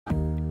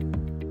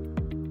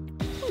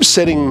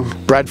setting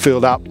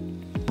Bradfield up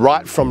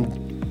right from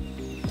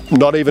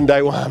not even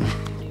day one,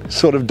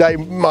 sort of day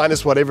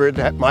minus whatever it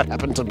might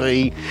happen to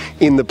be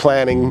in the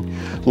planning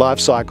life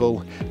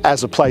cycle,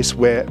 as a place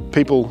where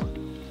people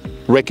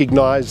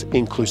recognise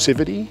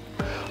inclusivity.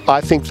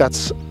 I think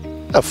that's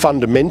a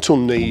fundamental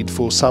need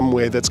for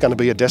somewhere that's going to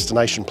be a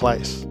destination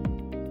place.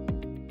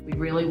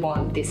 We really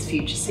want this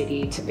future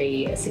city to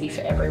be a city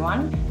for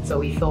everyone. So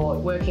we thought,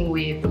 working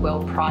with the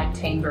WorldPride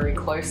team very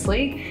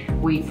closely,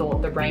 we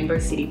thought the Rainbow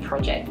City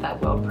project that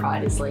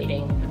WorldPride is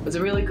leading was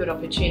a really good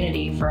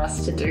opportunity for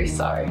us to do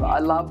so. I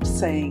loved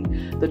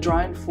seeing the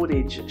drone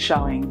footage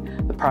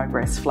showing the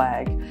progress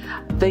flag.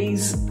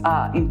 These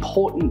are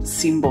important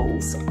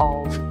symbols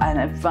of an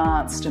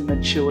advanced and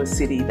mature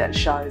city that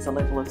shows a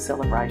level of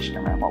celebration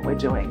around what we're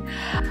doing.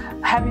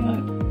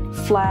 Having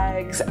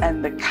flags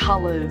and the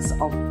colours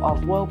of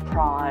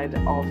WorldPride,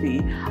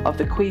 of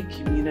the queer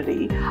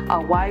community,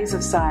 are ways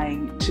of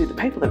saying to the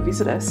people that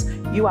visit us,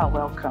 you are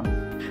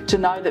welcome. To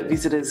know that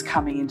visitors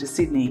coming into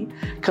Sydney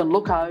can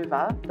look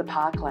over the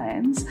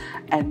Parklands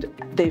and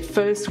their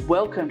first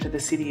welcome to the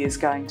city is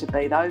going to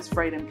be those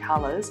freedom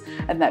colours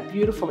and that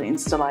beautiful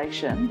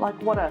installation.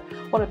 Like, what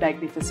a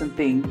magnificent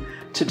thing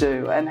to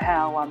do, and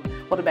how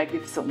what a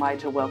magnificent way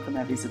to welcome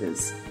our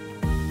visitors.